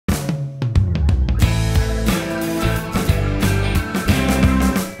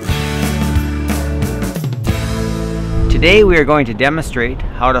Today we are going to demonstrate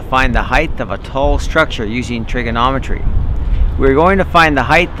how to find the height of a tall structure using trigonometry. We are going to find the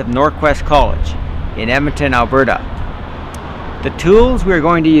height of Norquest College in Edmonton, Alberta. The tools we are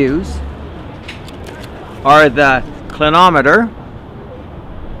going to use are the clinometer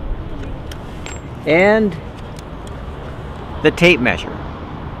and the tape measure.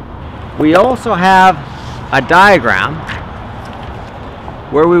 We also have a diagram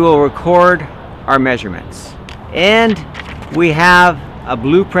where we will record our measurements. And we have a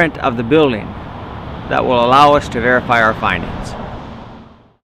blueprint of the building that will allow us to verify our findings.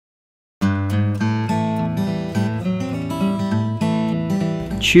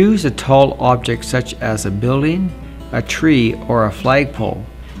 Choose a tall object such as a building, a tree, or a flagpole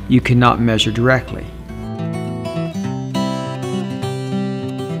you cannot measure directly.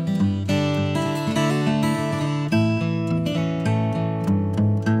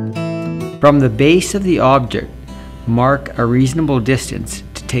 From the base of the object, mark a reasonable distance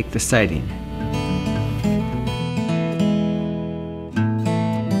to take the sighting.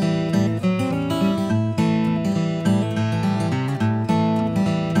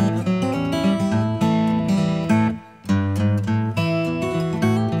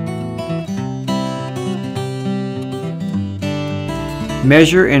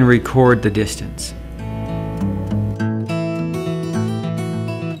 Measure and record the distance.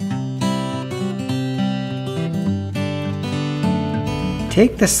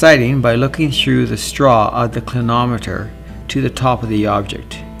 Take the sighting by looking through the straw of the clinometer to the top of the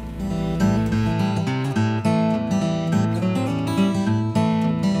object.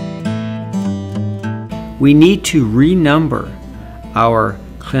 We need to renumber our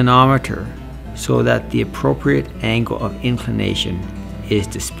clinometer so that the appropriate angle of inclination is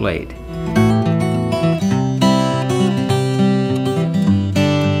displayed.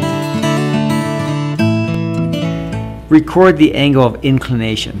 Record the angle of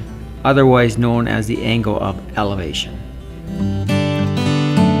inclination, otherwise known as the angle of elevation.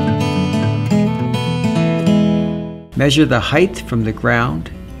 Measure the height from the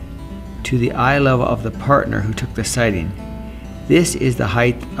ground to the eye level of the partner who took the sighting. This is the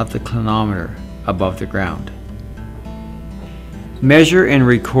height of the clinometer above the ground. Measure and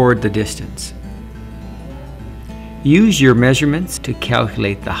record the distance. Use your measurements to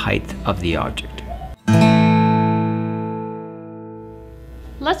calculate the height of the object.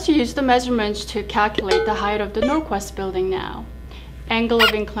 Let's use the measurements to calculate the height of the Norquest building now. Angle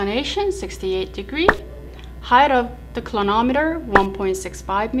of inclination 68 degrees, height of the clinometer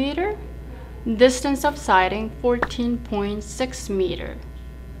 1.65 meter, distance of sighting 14.6 meter.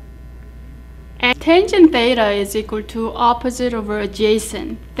 And tangent theta is equal to opposite over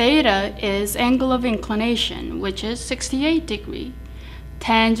adjacent. Theta is angle of inclination, which is 68 degrees.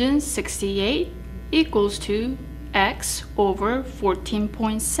 Tangent 68 equals to x over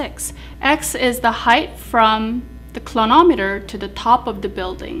 14.6. X is the height from the clinometer to the top of the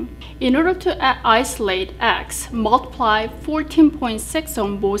building. In order to isolate x, multiply 14.6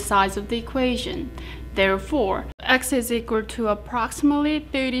 on both sides of the equation. Therefore, x is equal to approximately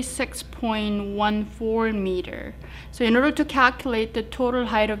 36.14 meter. So in order to calculate the total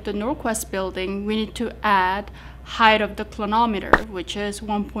height of the Norquest building, we need to add height of the clinometer, which is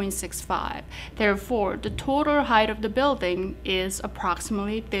 1.65. Therefore, the total height of the building is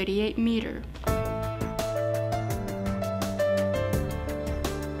approximately 38 meter.